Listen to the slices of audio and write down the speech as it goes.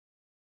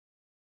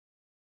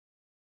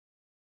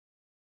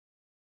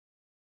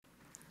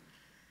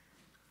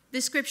The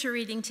scripture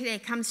reading today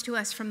comes to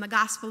us from the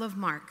Gospel of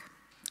Mark.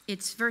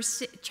 It's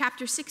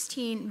chapter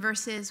 16,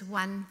 verses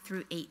 1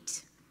 through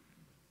 8.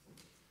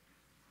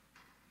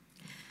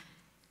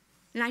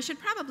 And I should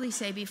probably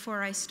say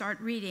before I start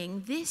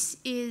reading, this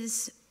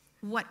is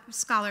what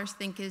scholars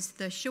think is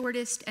the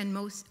shortest and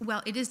most,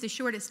 well, it is the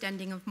shortest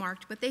ending of Mark,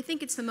 but they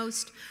think it's the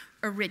most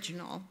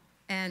original.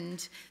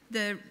 And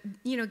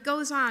it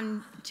goes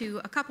on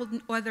to a couple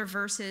other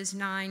verses,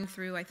 9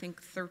 through I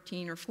think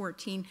 13 or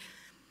 14.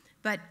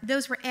 But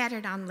those were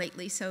added on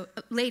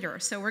later,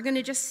 so we're going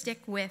to just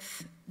stick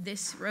with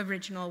this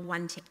original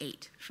 1 to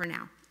 8 for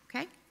now,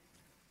 okay?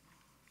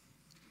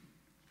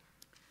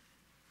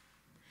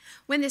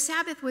 When the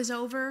Sabbath was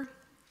over,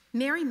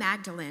 Mary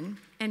Magdalene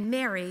and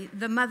Mary,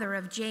 the mother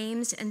of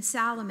James and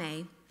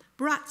Salome,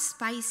 brought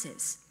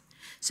spices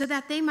so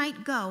that they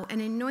might go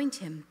and anoint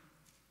him.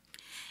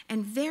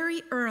 And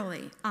very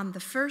early on the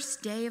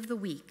first day of the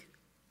week,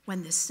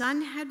 when the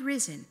sun had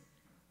risen,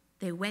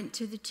 they went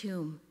to the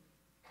tomb.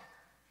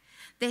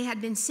 They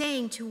had been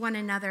saying to one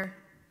another,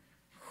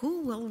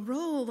 "Who will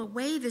roll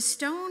away the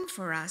stone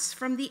for us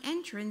from the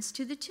entrance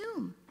to the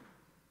tomb?"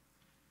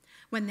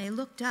 When they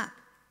looked up,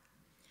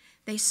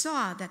 they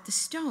saw that the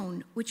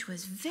stone, which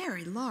was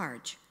very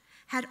large,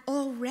 had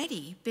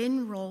already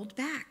been rolled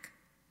back.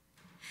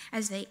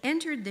 As they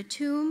entered the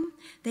tomb,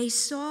 they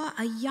saw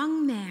a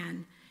young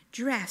man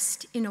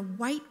dressed in a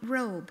white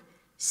robe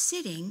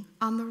sitting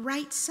on the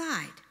right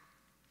side,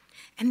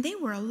 and they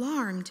were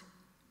alarmed.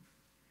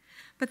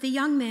 But the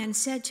young man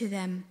said to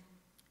them,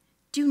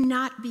 "Do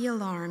not be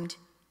alarmed.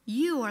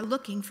 You are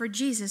looking for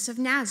Jesus of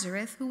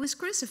Nazareth, who was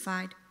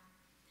crucified.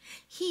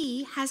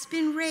 He has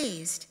been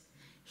raised.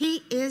 He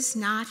is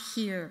not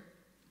here.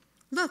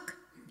 Look,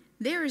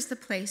 there is the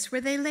place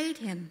where they laid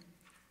him.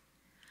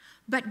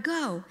 But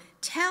go,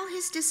 tell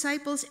his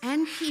disciples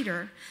and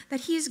Peter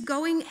that he is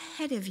going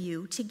ahead of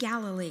you to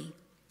Galilee.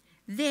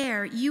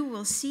 There you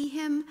will see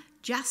him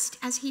just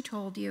as he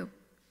told you."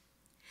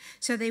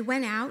 So they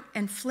went out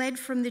and fled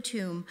from the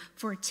tomb,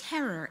 for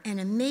terror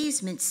and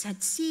amazement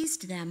had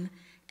seized them,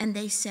 and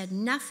they said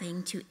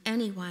nothing to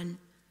anyone,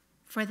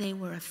 for they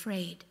were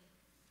afraid.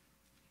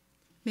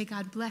 May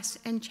God bless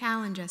and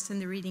challenge us in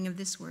the reading of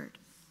this word.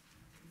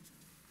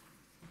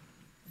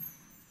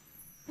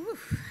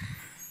 Oof.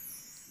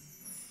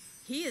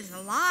 He is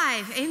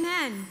alive.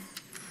 Amen.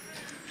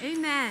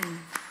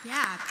 Amen.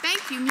 Yeah,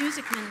 thank you,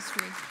 music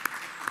ministry.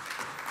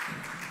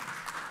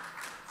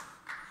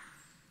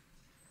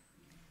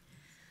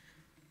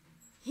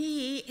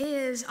 He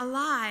is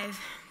alive.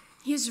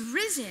 He is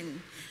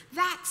risen.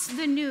 That's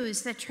the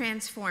news that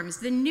transforms,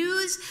 the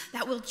news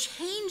that will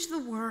change the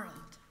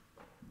world.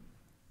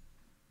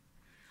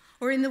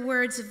 Or in the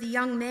words of the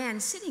young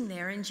man sitting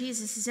there in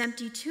Jesus'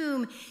 empty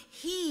tomb,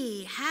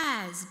 he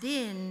has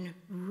been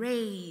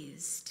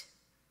raised.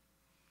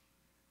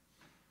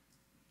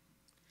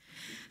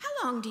 How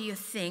long do you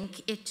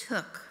think it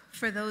took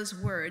for those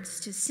words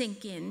to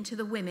sink in to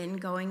the women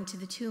going to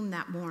the tomb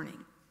that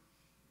morning?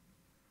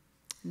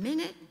 A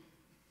minute?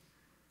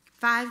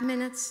 5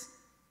 minutes?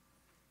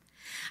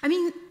 I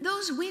mean,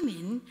 those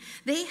women,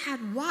 they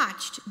had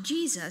watched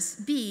Jesus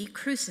be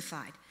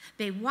crucified.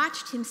 They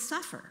watched him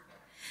suffer.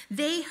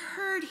 They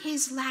heard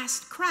his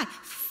last cry,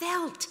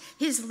 felt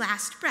his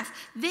last breath.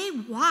 They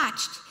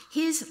watched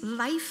his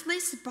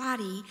lifeless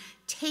body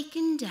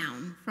taken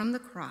down from the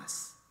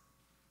cross,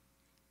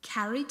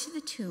 carried to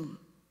the tomb,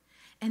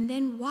 and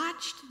then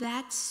watched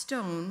that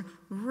stone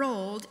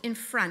rolled in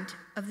front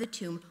of the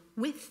tomb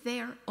with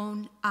their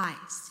own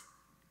eyes.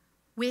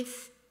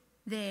 With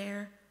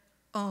their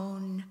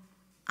own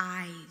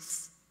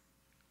eyes.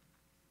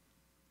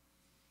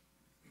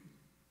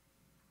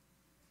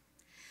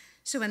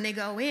 So when they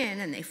go in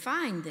and they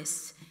find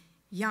this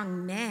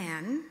young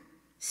man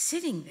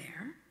sitting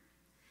there,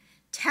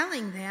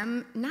 telling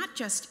them not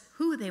just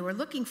who they were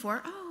looking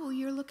for, "Oh,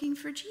 you're looking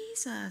for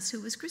Jesus who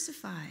was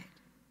crucified,"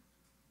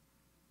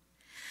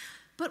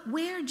 but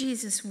where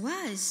Jesus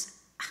was.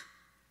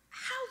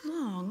 How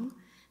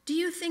long do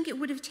you think it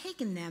would have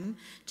taken them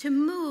to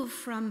move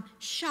from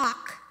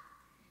shock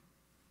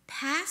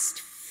past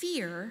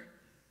fear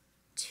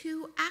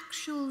to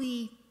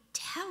actually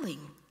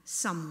telling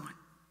someone?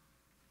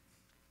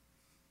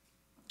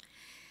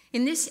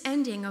 In this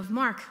ending of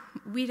Mark,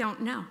 we don't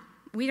know.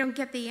 We don't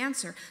get the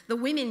answer. The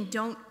women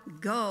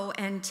don't go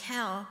and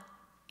tell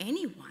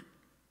anyone.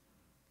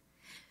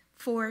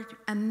 For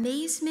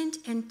amazement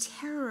and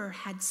terror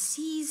had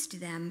seized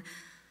them,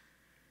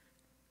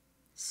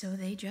 so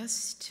they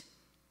just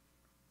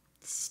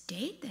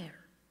stayed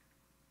there.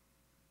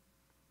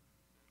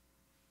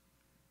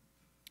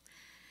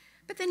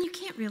 But then you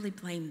can't really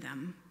blame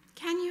them,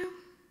 can you?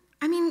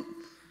 I mean,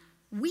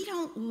 we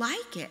don't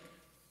like it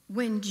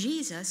when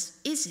Jesus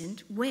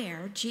isn't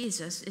where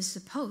Jesus is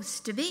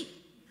supposed to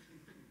be.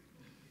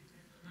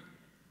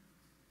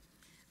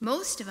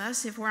 Most of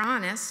us, if we're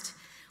honest,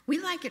 we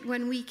like it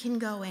when we can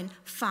go and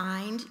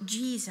find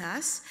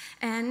Jesus,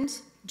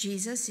 and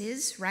Jesus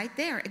is right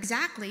there,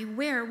 exactly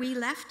where we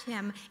left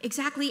him,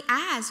 exactly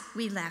as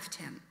we left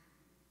him.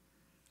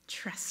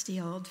 trusty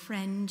old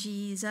friend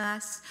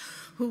Jesus,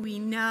 who we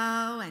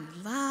know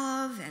and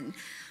love, and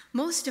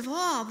most of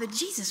all, the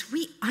Jesus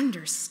we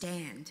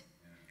understand.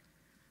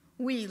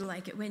 We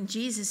like it when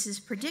Jesus is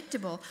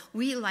predictable.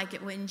 We like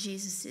it when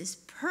Jesus is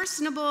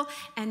personable.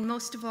 And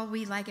most of all,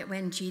 we like it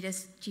when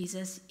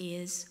Jesus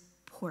is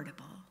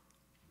portable.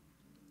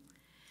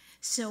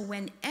 So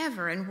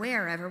whenever and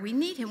wherever we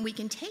need him, we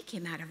can take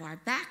him out of our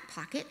back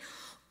pocket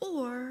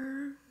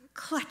or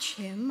clutch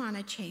him on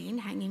a chain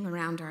hanging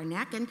around our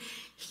neck, and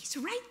he's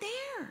right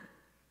there.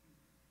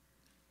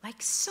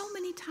 Like so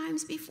many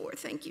times before,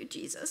 thank you,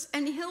 Jesus.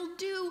 And he'll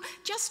do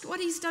just what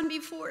he's done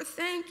before,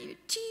 thank you,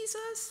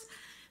 Jesus.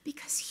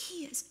 Because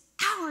he is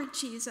our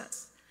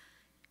Jesus,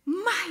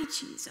 my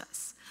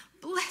Jesus.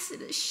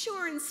 Blessed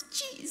assurance,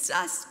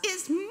 Jesus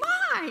is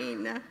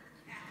mine.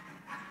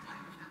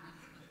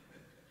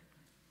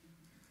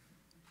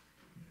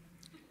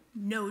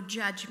 No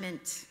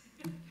judgment.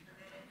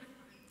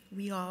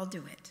 We all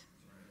do it.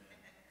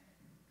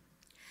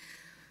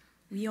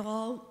 We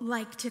all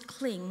like to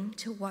cling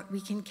to what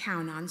we can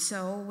count on.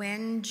 So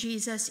when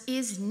Jesus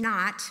is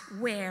not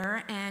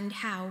where and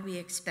how we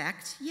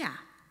expect,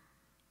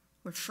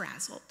 we're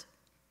frazzled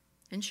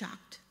and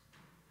shocked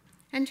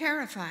and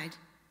terrified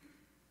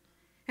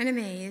and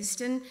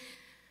amazed, and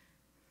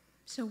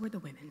so were the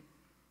women.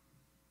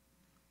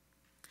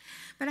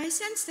 But I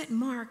sense that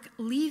Mark,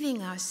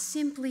 leaving us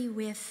simply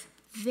with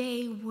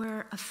 "they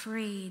were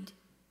afraid,"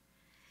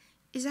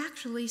 is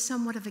actually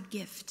somewhat of a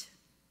gift.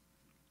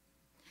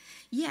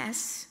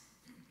 Yes,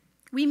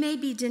 we may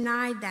be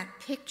denied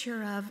that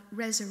picture of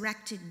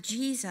resurrected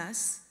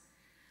Jesus,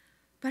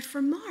 but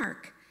for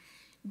Mark,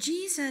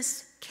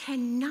 Jesus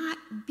cannot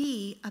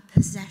be a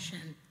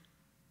possession.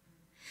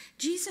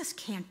 Jesus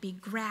can't be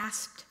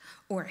grasped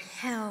or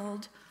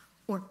held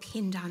or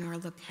pinned on our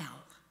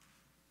lapel.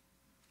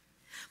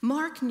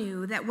 Mark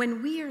knew that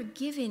when we are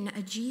given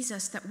a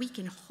Jesus that we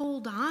can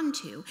hold on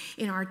to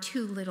in our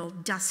two little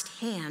dust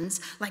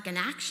hands like an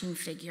action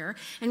figure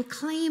and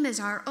claim as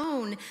our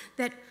own,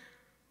 that,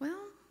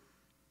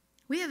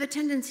 we have a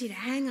tendency to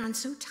hang on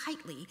so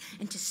tightly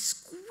and to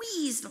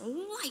squeeze the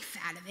life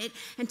out of it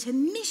and to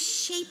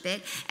misshape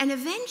it and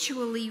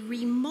eventually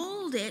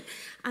remold it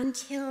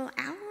until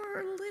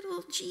our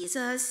little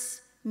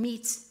Jesus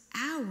meets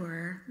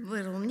our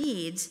little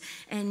needs,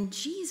 and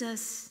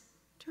Jesus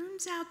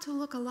turns out to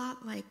look a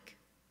lot like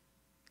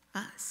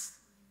us.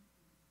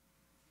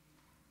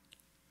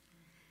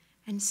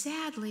 And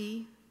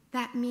sadly,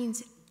 that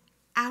means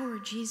our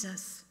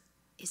Jesus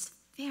is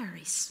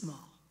very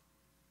small.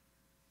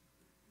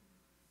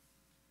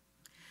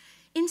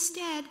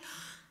 Instead,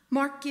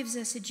 Mark gives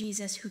us a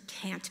Jesus who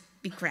can't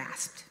be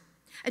grasped,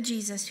 a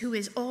Jesus who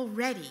is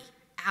already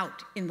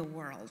out in the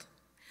world.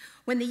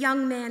 When the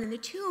young man in the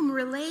tomb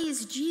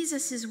relays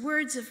Jesus'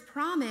 words of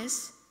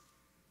promise,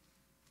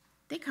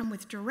 they come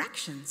with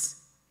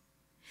directions.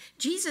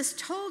 Jesus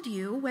told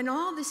you when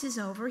all this is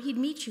over, he'd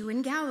meet you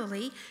in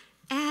Galilee,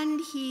 and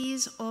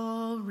he's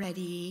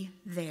already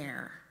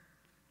there.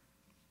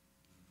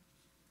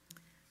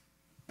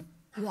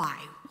 Why?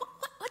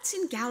 What's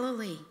in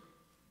Galilee?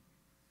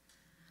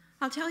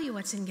 I'll tell you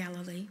what's in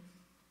Galilee.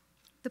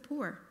 The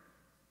poor,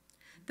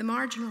 the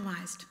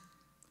marginalized,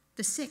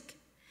 the sick,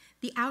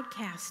 the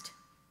outcast.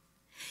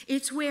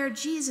 It's where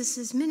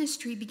Jesus'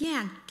 ministry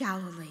began,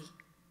 Galilee.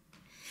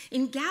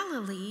 In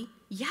Galilee,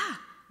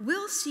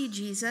 we'll see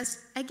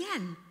Jesus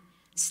again,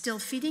 still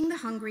feeding the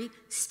hungry,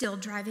 still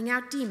driving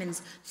out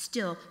demons,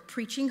 still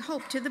preaching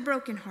hope to the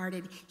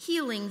brokenhearted,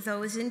 healing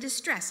those in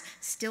distress,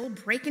 still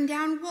breaking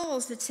down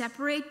walls that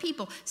separate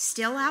people,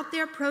 still out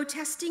there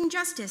protesting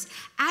justice,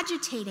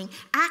 agitating,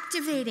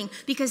 activating,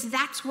 because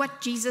that's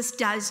what Jesus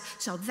does,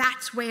 so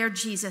that's where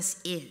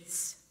Jesus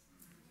is.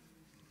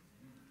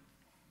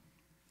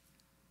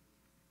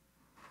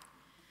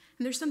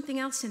 And there's something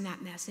else in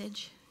that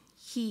message.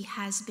 He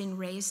has been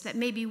raised that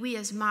maybe we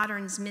as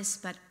moderns miss,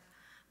 but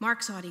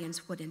Mark's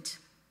audience wouldn't.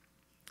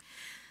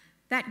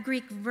 That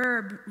Greek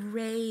verb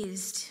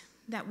raised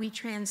that we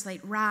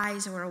translate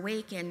rise or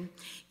awaken,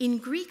 in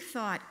Greek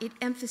thought, it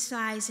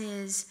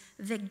emphasizes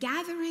the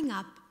gathering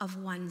up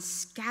of one's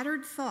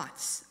scattered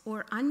thoughts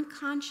or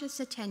unconscious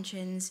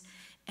attentions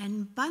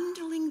and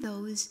bundling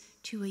those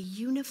to a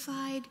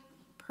unified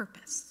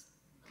purpose.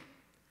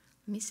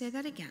 Let me say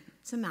that again.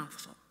 It's a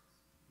mouthful.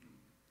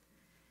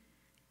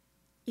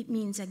 It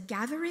means a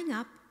gathering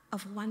up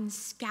of one's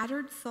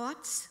scattered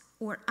thoughts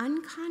or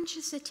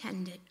unconscious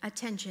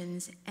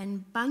attentions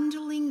and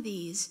bundling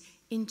these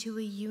into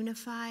a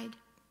unified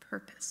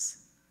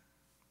purpose.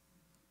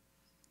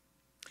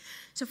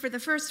 So for the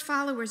first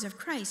followers of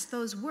Christ,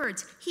 those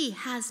words, "He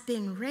has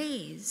been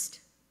raised,"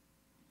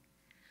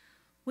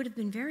 would have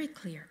been very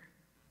clear.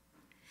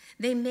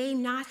 They may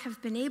not have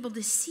been able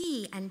to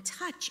see and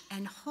touch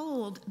and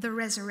hold the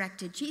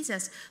resurrected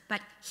Jesus,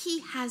 but "He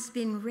has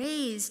been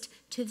raised"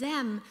 to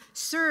them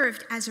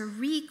served as a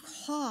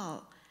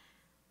recall.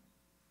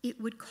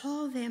 It would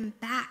call them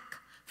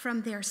back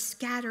from their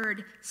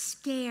scattered,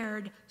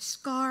 scared,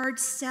 scarred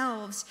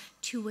selves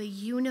to a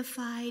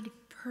unified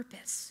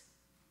purpose.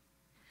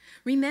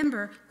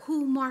 Remember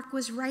who Mark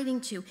was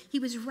writing to. He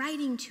was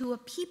writing to a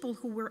people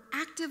who were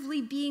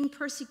actively being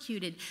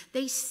persecuted.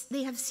 They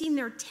have seen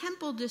their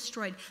temple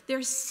destroyed.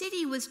 Their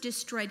city was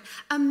destroyed.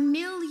 1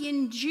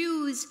 million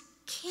Jews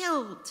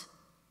killed.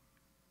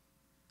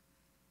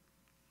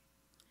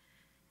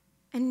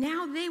 And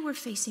now they were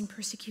facing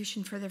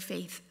persecution for their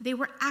faith. They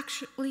were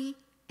actually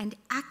and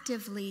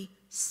actively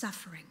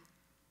suffering.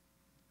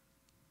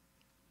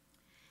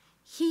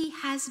 He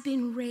has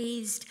been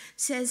raised,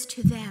 says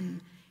to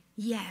them,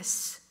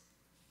 yes,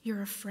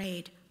 you're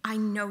afraid. I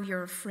know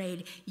you're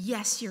afraid.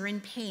 Yes, you're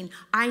in pain.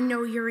 I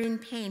know you're in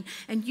pain.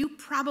 And you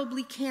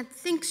probably can't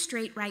think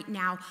straight right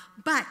now,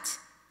 but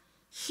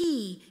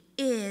he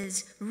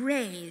is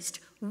raised.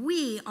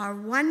 We are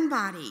one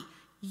body.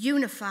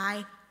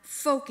 Unify,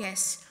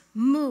 focus,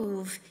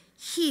 move,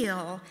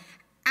 heal,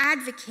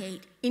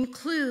 advocate,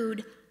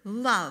 include,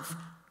 love.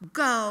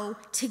 Go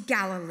to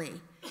Galilee.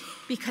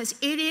 Because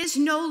it is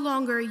no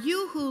longer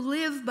you who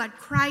live, but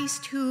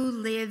Christ who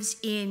lives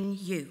in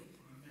you.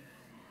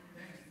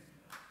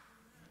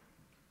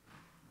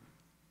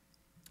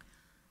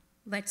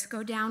 Let's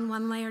go down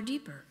one layer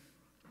deeper.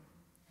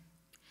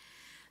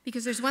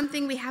 Because there's one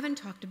thing we haven't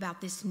talked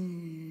about, this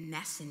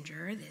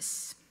messenger,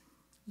 this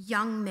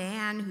young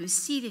man who's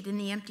seated in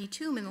the empty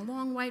tomb in the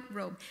long white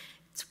robe.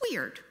 It's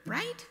weird,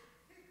 right?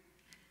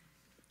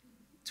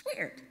 It's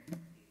weird.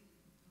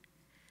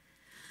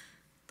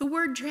 The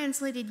word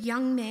translated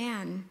young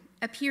man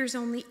appears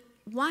only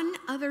one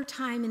other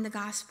time in the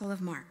Gospel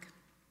of Mark.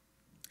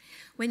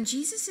 When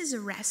Jesus is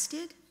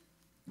arrested,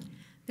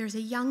 there's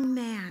a young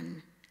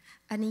man,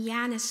 an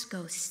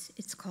Ianiskos,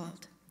 it's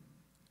called,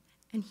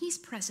 and he's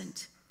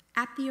present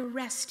at the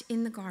arrest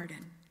in the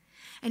garden.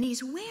 And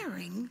he's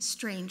wearing,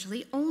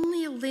 strangely,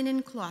 only a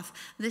linen cloth,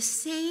 the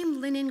same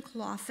linen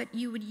cloth that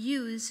you would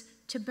use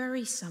to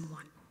bury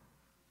someone.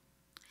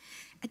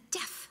 A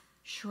death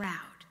shroud.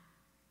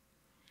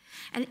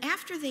 And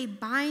after they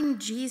bind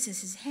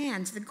Jesus'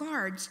 hands, the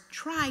guards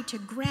try to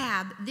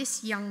grab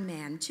this young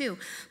man too,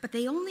 but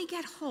they only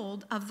get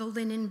hold of the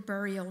linen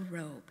burial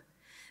robe.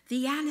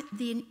 The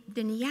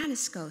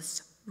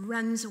Ianiskos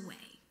runs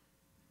away,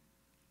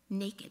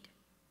 naked.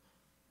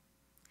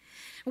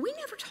 We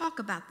never talk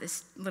about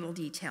this little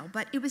detail,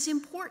 but it was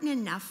important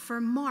enough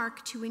for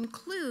Mark to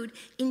include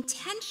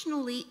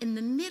intentionally in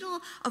the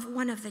middle of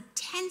one of the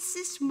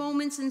tensest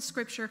moments in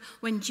Scripture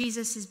when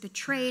Jesus is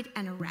betrayed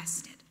and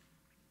arrested.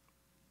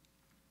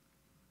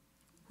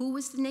 Who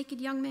was the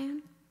naked young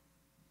man?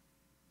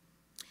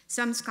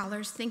 Some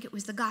scholars think it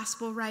was the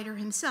gospel writer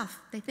himself.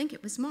 They think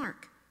it was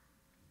Mark.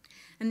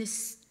 And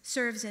this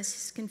serves as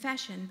his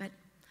confession, but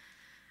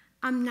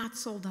I'm not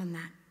sold on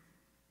that.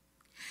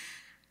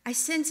 I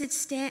sense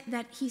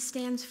that he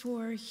stands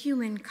for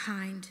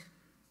humankind,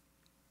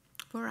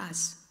 for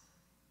us.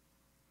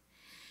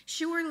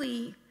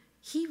 Surely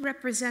he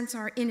represents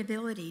our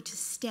inability to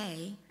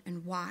stay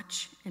and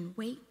watch and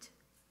wait.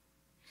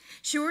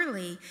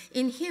 Surely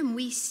in him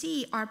we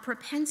see our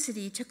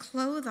propensity to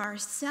clothe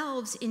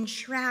ourselves in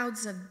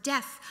shrouds of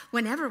death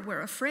whenever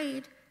we're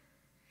afraid,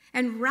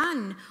 and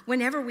run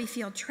whenever we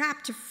feel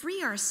trapped to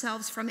free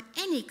ourselves from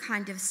any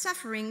kind of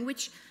suffering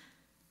which,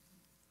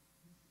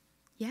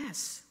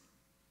 yes,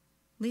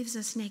 leaves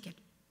us naked.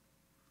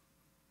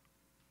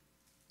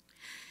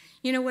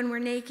 You know, when we're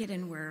naked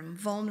and we're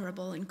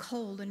vulnerable and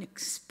cold and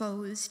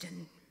exposed,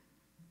 and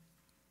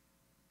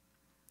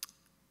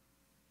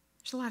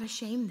there's a lot of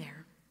shame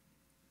there.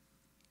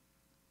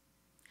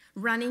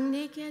 Running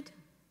naked,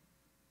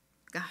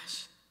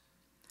 gosh,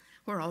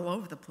 we're all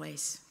over the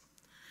place.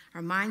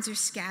 Our minds are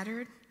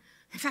scattered.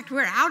 In fact,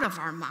 we're out of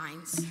our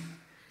minds.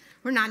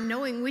 We're not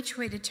knowing which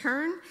way to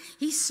turn.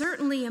 He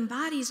certainly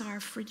embodies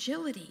our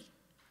fragility,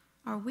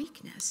 our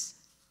weakness.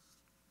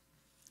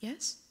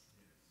 Yes?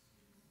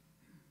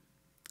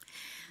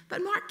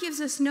 But Mark gives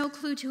us no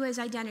clue to his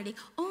identity.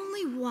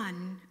 Only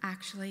one,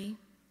 actually.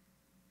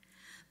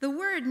 The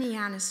word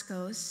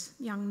Ianiskos,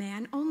 young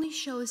man, only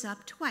shows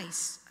up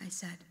twice, I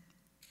said.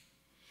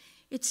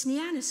 It's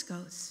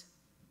Ianiskos,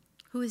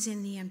 who is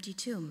in the empty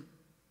tomb,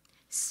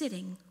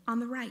 sitting on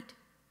the right.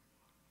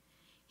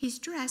 He's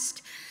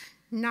dressed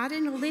not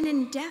in a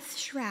linen death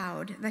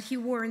shroud that he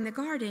wore in the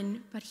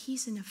garden, but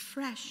he's in a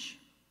fresh,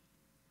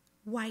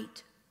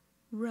 white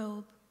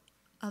robe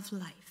of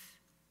life.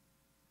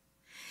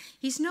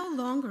 He's no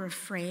longer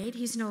afraid.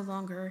 He's no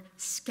longer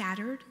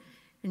scattered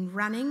and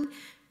running.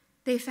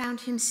 They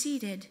found him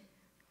seated,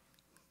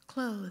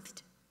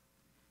 clothed,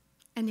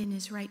 and in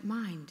his right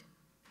mind.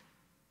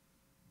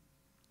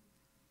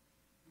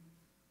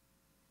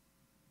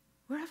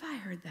 Where have I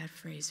heard that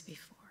phrase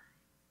before?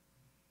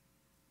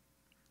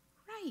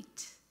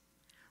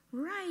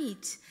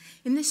 Right.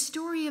 In the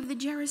story of the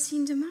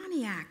Gerasene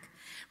demoniac.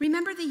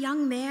 Remember the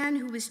young man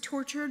who was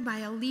tortured by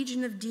a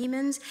legion of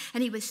demons,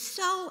 and he was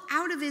so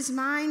out of his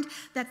mind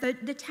that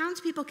the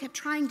townspeople kept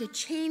trying to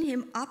chain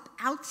him up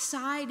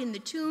outside in the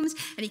tombs,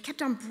 and he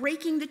kept on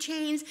breaking the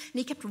chains, and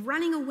he kept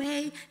running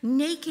away,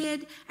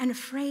 naked and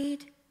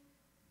afraid.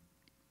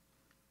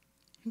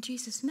 And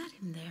Jesus met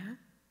him there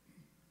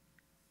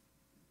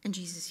And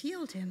Jesus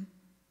healed him.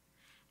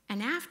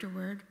 And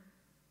afterward,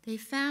 they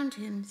found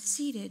him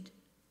seated,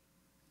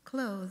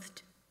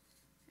 clothed,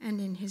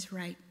 and in his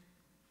right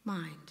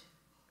mind.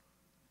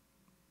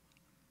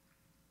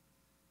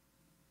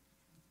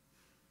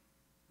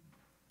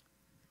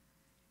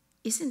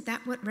 Isn't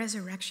that what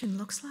resurrection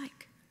looks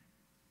like?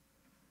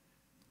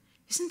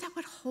 Isn't that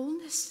what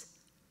wholeness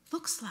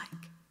looks like?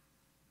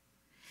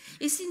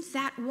 Isn't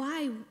that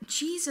why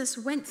Jesus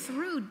went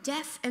through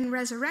death and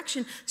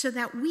resurrection, so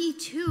that we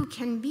too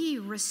can be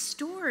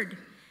restored?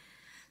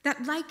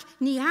 That like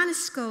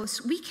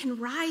Neaniskos, we can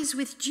rise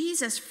with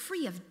Jesus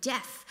free of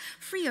death,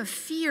 free of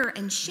fear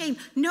and shame.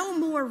 No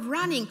more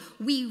running.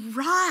 We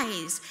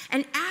rise.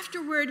 And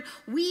afterward,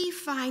 we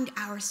find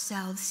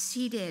ourselves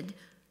seated,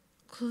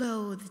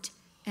 clothed,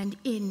 and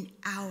in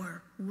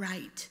our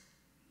right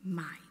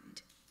mind.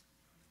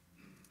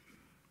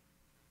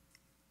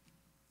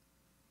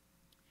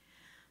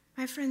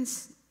 My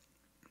friends,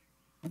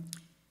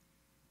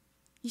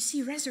 you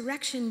see,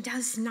 resurrection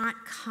does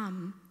not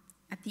come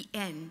at the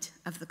end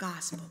of the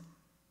gospel.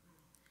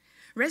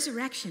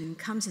 Resurrection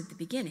comes at the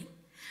beginning.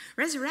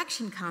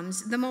 Resurrection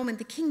comes the moment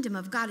the kingdom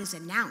of God is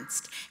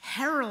announced,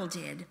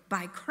 heralded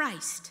by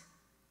Christ.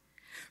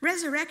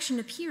 Resurrection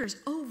appears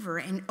over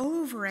and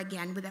over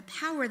again with a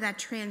power that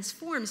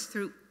transforms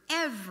through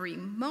every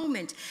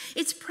moment.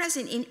 It's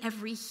present in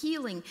every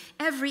healing,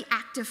 every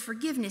act of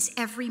forgiveness,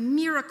 every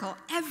miracle,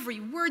 every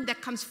word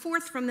that comes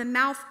forth from the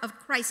mouth of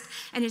Christ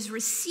and is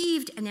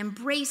received and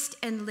embraced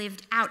and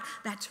lived out.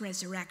 That's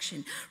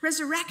resurrection.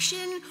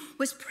 Resurrection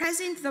was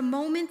present the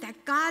moment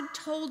that God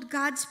told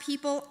God's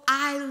people,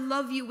 I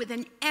love you with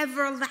an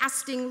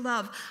everlasting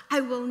love.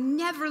 I will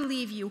never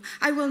leave you.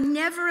 I will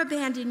never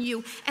abandon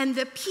you. And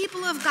the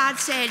people of God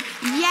said,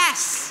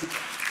 yes,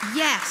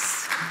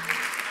 yes.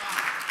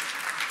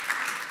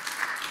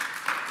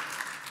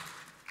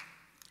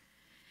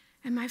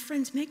 And my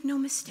friends, make no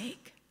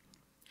mistake,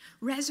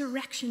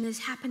 resurrection is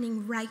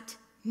happening right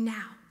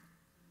now.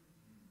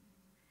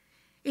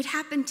 It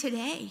happened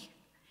today.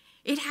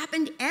 It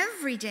happened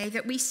every day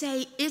that we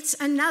say it's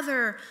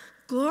another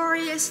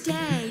glorious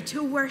day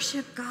to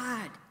worship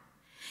God.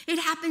 It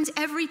happens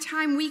every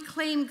time we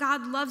claim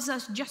God loves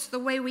us just the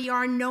way we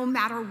are, no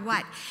matter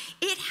what.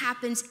 It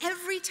happens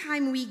every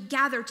time we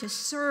gather to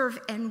serve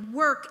and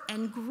work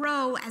and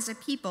grow as a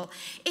people.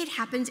 It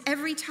happens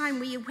every time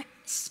we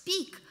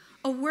speak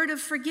a word of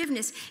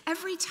forgiveness,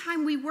 every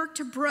time we work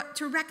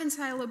to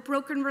reconcile a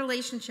broken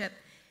relationship,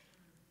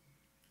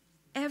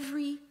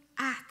 every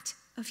act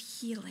of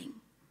healing.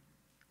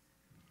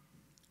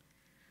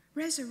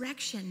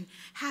 Resurrection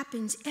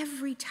happens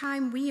every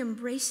time we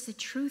embrace the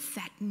truth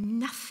that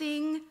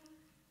nothing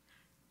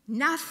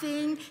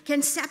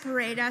can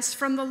separate us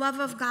from the love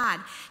of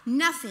God.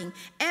 Nothing.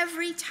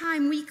 Every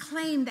time we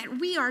claim that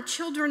we are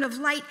children of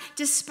light,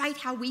 despite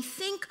how we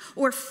think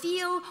or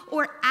feel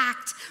or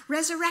act,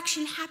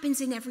 resurrection happens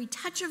in every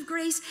touch of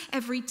grace,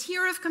 every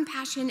tear of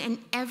compassion, and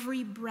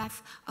every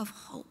breath of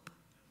hope.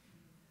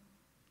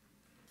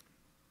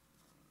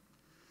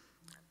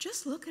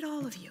 Just look at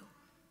all of you.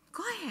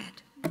 Go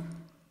ahead.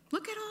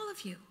 Look at all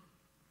of you.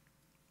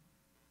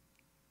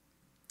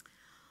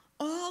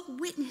 All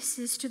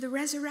witnesses to the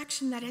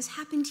resurrection that has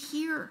happened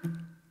here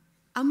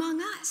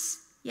among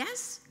us.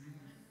 Yes?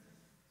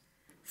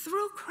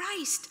 Through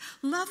Christ,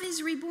 love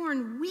is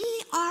reborn. We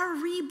are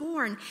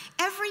reborn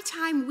every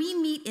time we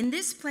meet in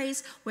this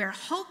place where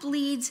hope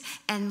leads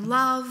and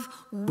love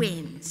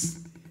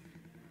wins.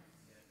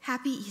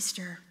 Happy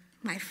Easter,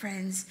 my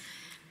friends.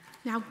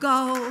 Now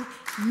go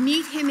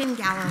meet him in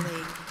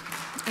Galilee.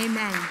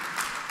 Amen.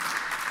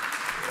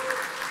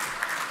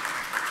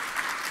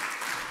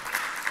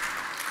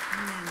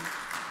 Amen.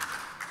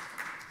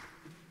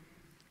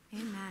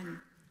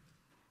 Amen.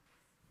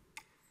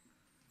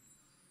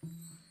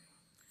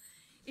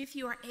 If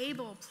you are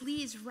able,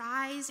 please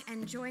rise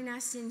and join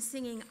us in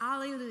singing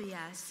Alleluia.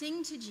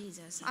 Sing to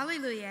Jesus.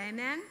 Alleluia.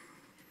 Amen.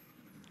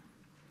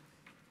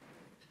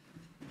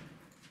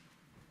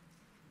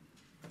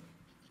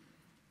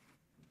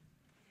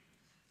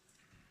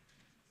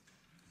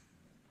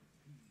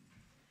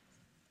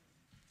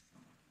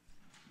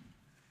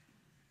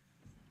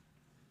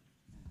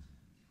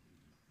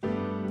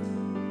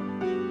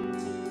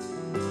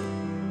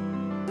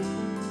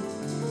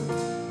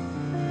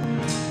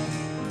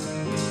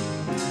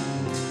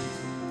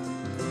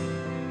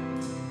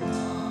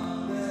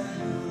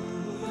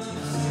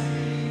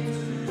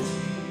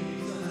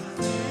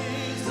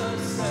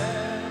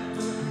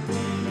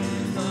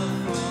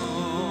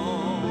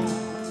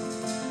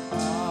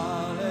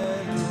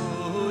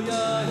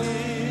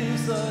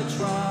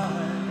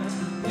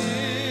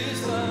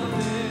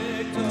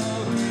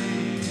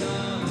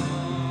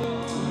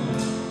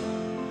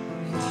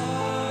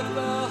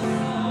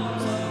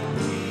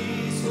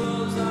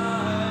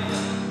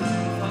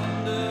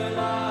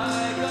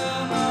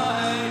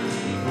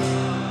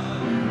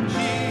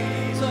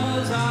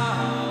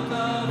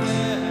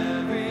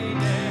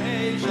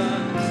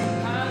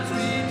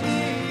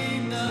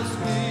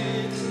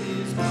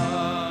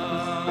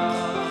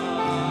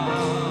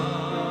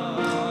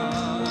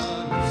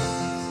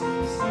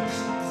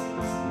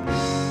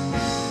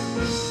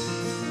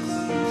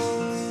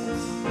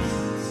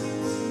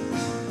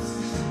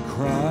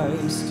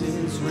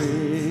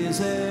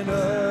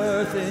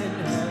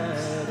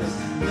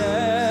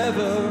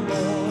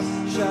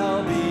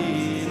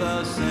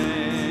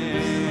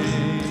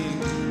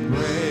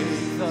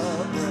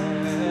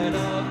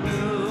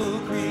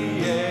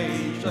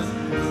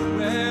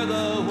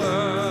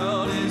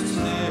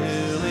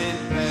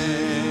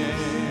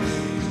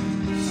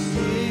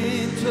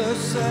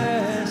 say.